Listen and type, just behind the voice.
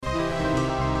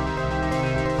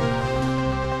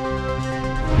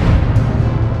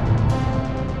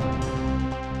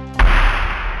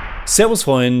Servus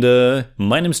Freunde,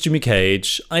 my name is Jimmy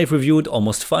Cage. I've reviewed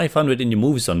almost 500 indie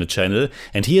movies on the channel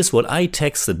and here's what I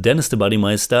texted Dennis the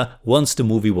Bodymeister once the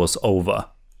movie was over.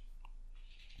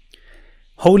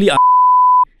 Holy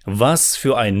was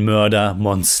für ein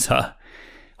Mördermonster.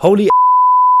 Holy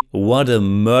what a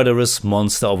murderous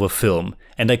monster of a film.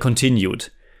 And I continued.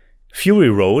 Fury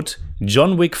Road,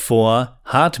 John Wick 4,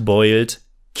 Hard-Boiled,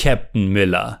 Captain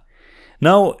Miller.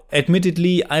 Now,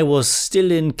 admittedly, I was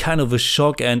still in kind of a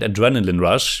shock and adrenaline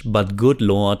rush, but good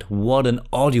lord, what an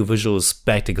audiovisual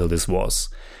spectacle this was.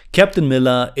 Captain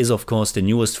Miller is of course the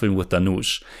newest film with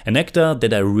Dhanush, an actor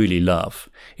that I really love.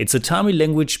 It's a Tamil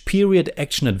language period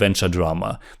action-adventure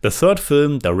drama, the third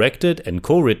film directed and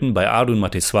co-written by Arun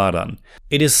Matheswaran.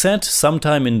 It is set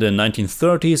sometime in the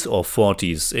 1930s or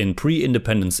 40s in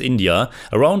pre-independence India,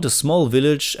 around a small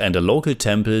village and a local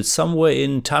temple somewhere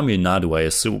in Tamil Nadu, I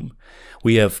assume.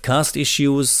 We have caste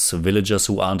issues, villagers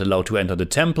who aren't allowed to enter the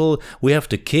temple, we have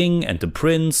the king and the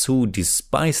prince who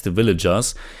despise the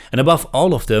villagers, and above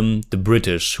all of them, the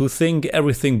British, who think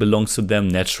everything belongs to them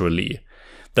naturally.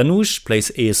 Dhanush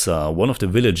plays Esa, one of the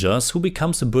villagers who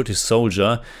becomes a British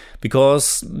soldier,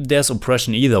 because there's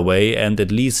oppression either way and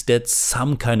at least that's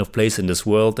some kind of place in this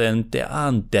world and there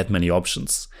aren't that many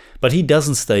options. But he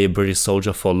doesn't stay a British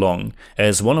soldier for long,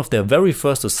 as one of their very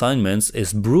first assignments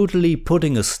is brutally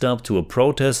putting a stop to a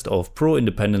protest of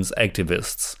pro-independence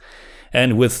activists.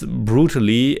 And with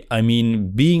brutally, I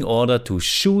mean being ordered to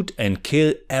shoot and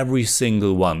kill every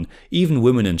single one, even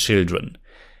women and children.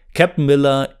 Captain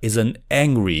Miller is an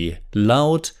angry,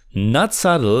 loud, not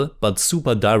subtle, but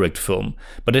super direct film,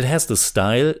 but it has the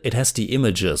style, it has the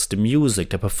images, the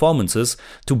music, the performances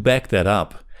to back that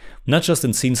up. Not just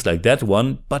in scenes like that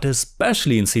one, but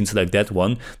especially in scenes like that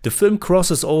one, the film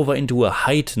crosses over into a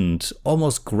heightened,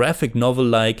 almost graphic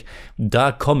novel-like,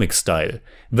 dark comic style.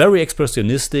 Very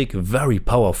expressionistic, very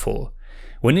powerful.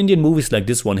 When Indian movies like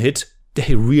this one hit,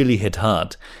 they really hit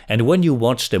hard, and when you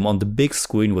watch them on the big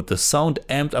screen with the sound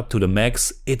amped up to the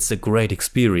max, it's a great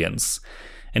experience.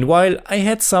 And while I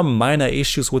had some minor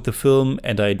issues with the film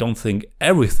and I don't think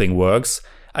everything works,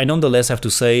 I nonetheless have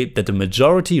to say that the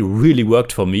majority really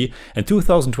worked for me and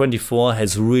 2024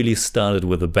 has really started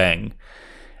with a bang.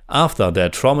 After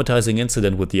that traumatizing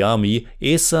incident with the army,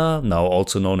 Esa, now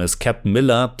also known as Captain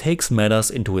Miller, takes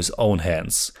matters into his own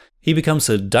hands. He becomes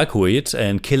a dacoit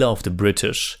and killer of the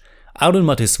British. Arun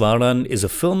Matheswaran is a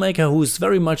filmmaker who is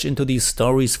very much into these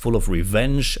stories full of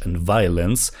revenge and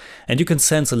violence, and you can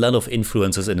sense a lot of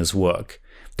influences in his work.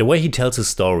 The way he tells his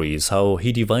stories, how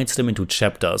he divides them into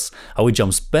chapters, how he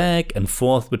jumps back and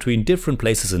forth between different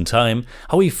places in time,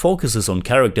 how he focuses on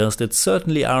characters that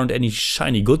certainly aren't any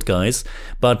shiny good guys,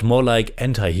 but more like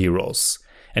anti-heroes,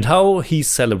 and how he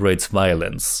celebrates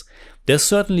violence. There's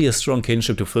certainly a strong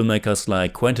kinship to filmmakers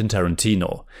like Quentin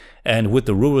Tarantino, and with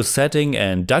the rural setting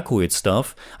and dacoit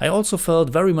stuff, I also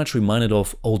felt very much reminded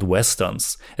of old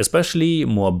westerns, especially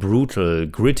more brutal,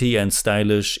 gritty and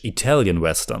stylish Italian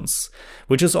westerns,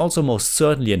 which is also most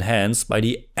certainly enhanced by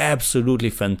the absolutely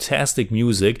fantastic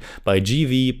music by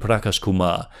G.V. Prakash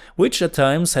Kumar, which at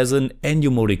times has an Ennio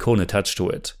Morricone touch to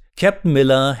it. Captain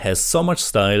Miller has so much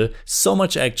style, so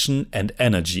much action and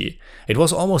energy. It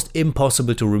was almost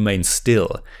impossible to remain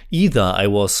still. Either I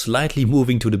was slightly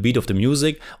moving to the beat of the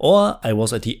music, or I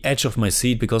was at the edge of my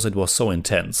seat because it was so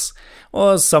intense.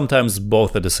 Or sometimes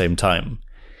both at the same time.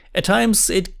 At times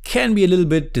it can be a little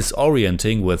bit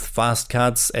disorienting with fast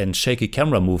cuts and shaky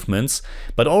camera movements,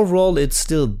 but overall it's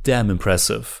still damn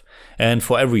impressive. And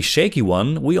for every shaky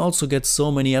one, we also get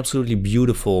so many absolutely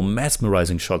beautiful,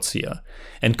 mesmerizing shots here.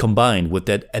 And combined with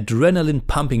that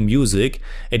adrenaline-pumping music,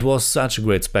 it was such a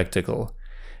great spectacle.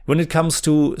 When it comes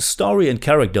to story and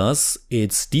characters,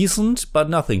 it's decent, but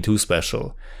nothing too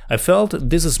special. I felt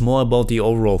this is more about the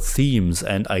overall themes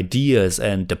and ideas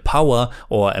and the power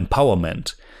or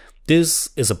empowerment.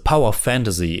 This is a power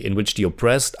fantasy in which the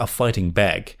oppressed are fighting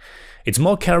back. It's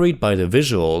more carried by the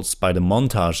visuals, by the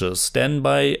montages, than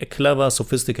by a clever,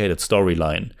 sophisticated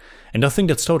storyline. And I think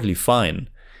that's totally fine.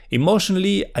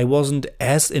 Emotionally, I wasn't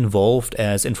as involved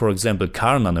as in, for example,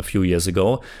 Karnan a few years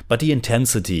ago, but the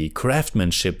intensity,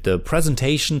 craftsmanship, the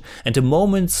presentation, and the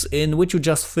moments in which you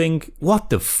just think,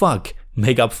 what the fuck,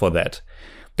 make up for that.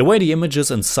 The way the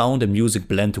images and sound and music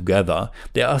blend together,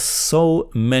 there are so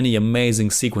many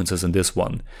amazing sequences in this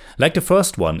one. Like the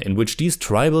first one, in which these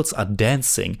tribals are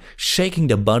dancing, shaking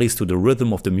their bodies to the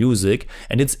rhythm of the music,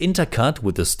 and it's intercut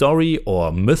with the story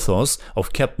or mythos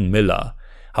of Captain Miller.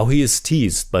 How he is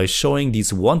teased by showing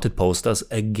these wanted posters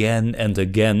again and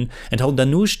again, and how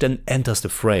Dhanush then enters the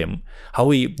frame. How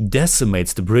he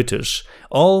decimates the British,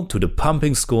 all to the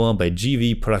pumping score by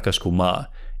G.V. Prakash Kumar.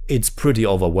 it's pretty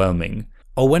overwhelming.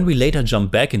 Or when we later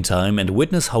jump back in time and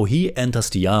witness how he enters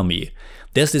the army.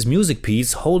 There's this music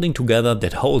piece holding together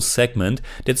that whole segment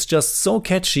that's just so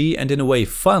catchy and in a way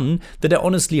fun that I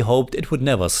honestly hoped it would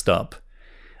never stop.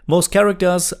 Most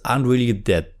characters aren't really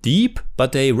that deep,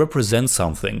 but they represent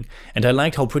something, and I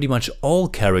like how pretty much all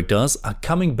characters are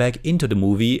coming back into the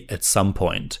movie at some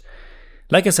point.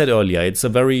 Like I said earlier, it's a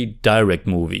very direct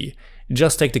movie.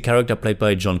 Just take the character played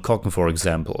by John Cocken for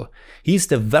example. He's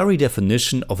the very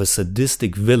definition of a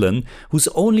sadistic villain whose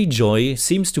only joy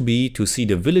seems to be to see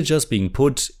the villagers being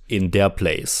put in their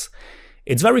place.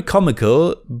 It's very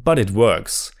comical, but it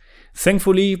works.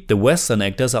 Thankfully, the Western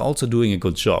actors are also doing a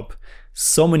good job.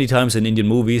 So many times in Indian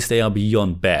movies they are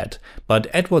beyond bad, but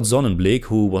Edward Sonnenblick,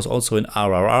 who was also in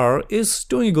RRR, is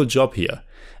doing a good job here.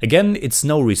 Again, it's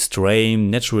no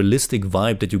restrained, naturalistic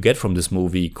vibe that you get from this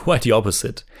movie, quite the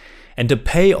opposite. And the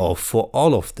payoff for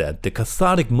all of that, the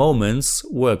cathartic moments,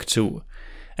 work too.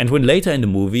 And when later in the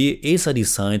movie Asa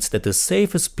decides that the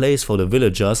safest place for the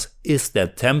villagers is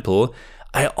that temple,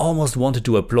 I almost wanted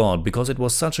to applaud because it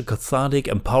was such a cathartic,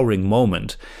 empowering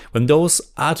moment when those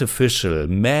artificial,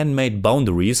 man-made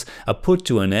boundaries are put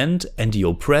to an end and the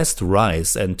oppressed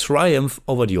rise and triumph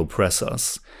over the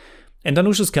oppressors. And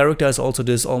Dhanush's character is also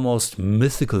this almost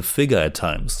mythical figure at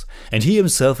times, and he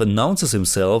himself announces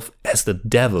himself as the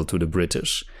devil to the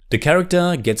British. The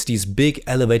character gets these big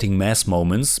elevating mass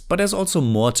moments, but there's also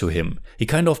more to him. He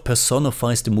kind of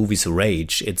personifies the movie's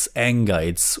rage, its anger,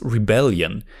 its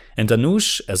rebellion. And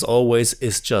Dhanush, as always,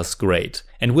 is just great.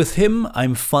 And with him,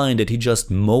 I'm fine that he just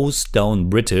mows down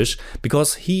British,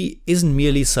 because he isn't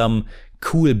merely some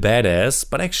cool badass,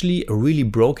 but actually a really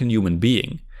broken human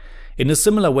being. In a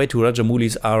similar way to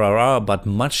Rajamouli's RRR, but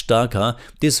much darker,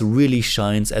 this really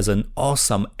shines as an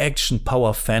awesome action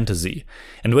power fantasy.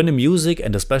 And when the music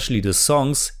and especially the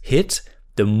songs hit,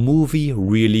 the movie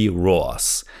really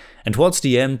roars. And towards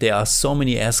the end, there are so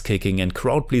many ass-kicking and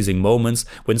crowd-pleasing moments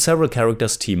when several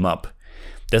characters team up.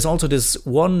 There's also this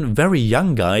one very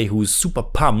young guy who's super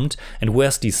pumped and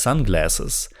wears these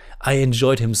sunglasses. I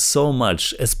enjoyed him so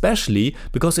much, especially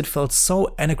because it felt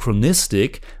so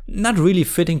anachronistic, not really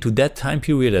fitting to that time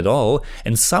period at all,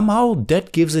 and somehow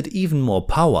that gives it even more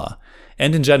power.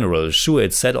 And in general, sure,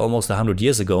 it's set almost 100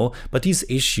 years ago, but these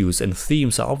issues and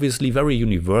themes are obviously very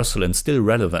universal and still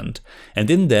relevant,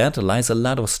 and in that lies a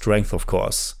lot of strength, of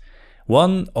course.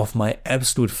 One of my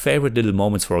absolute favorite little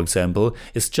moments, for example,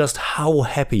 is just how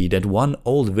happy that one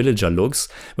old villager looks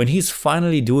when he's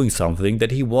finally doing something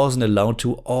that he wasn't allowed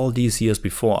to all these years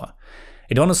before.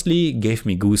 It honestly gave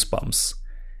me goosebumps.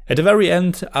 At the very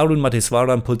end, Arun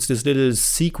Matheswaran puts this little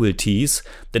sequel tease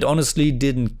that honestly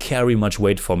didn't carry much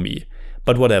weight for me.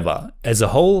 But whatever, as a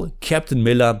whole, Captain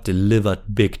Miller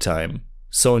delivered big time.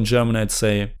 So in German I'd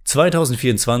say,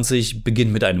 2024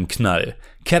 beginnt mit einem Knall.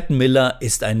 Captain Miller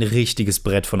ist ein richtiges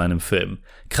Brett von einem Film.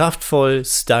 Kraftvoll,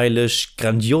 stylish,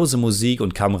 grandiose Musik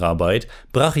und Kameraarbeit,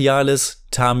 brachiales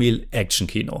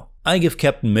Tamil-Action-Kino. I give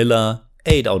Captain Miller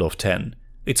 8 out of 10.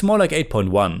 It's more like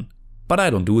 8.1, but I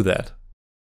don't do that.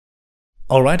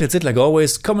 Alright, that's it like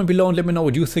always. Comment below and let me know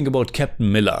what you think about Captain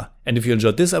Miller. And if you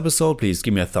enjoyed this episode, please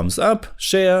give me a thumbs up,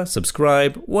 share,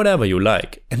 subscribe, whatever you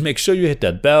like. And make sure you hit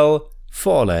that bell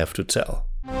for all I have to tell.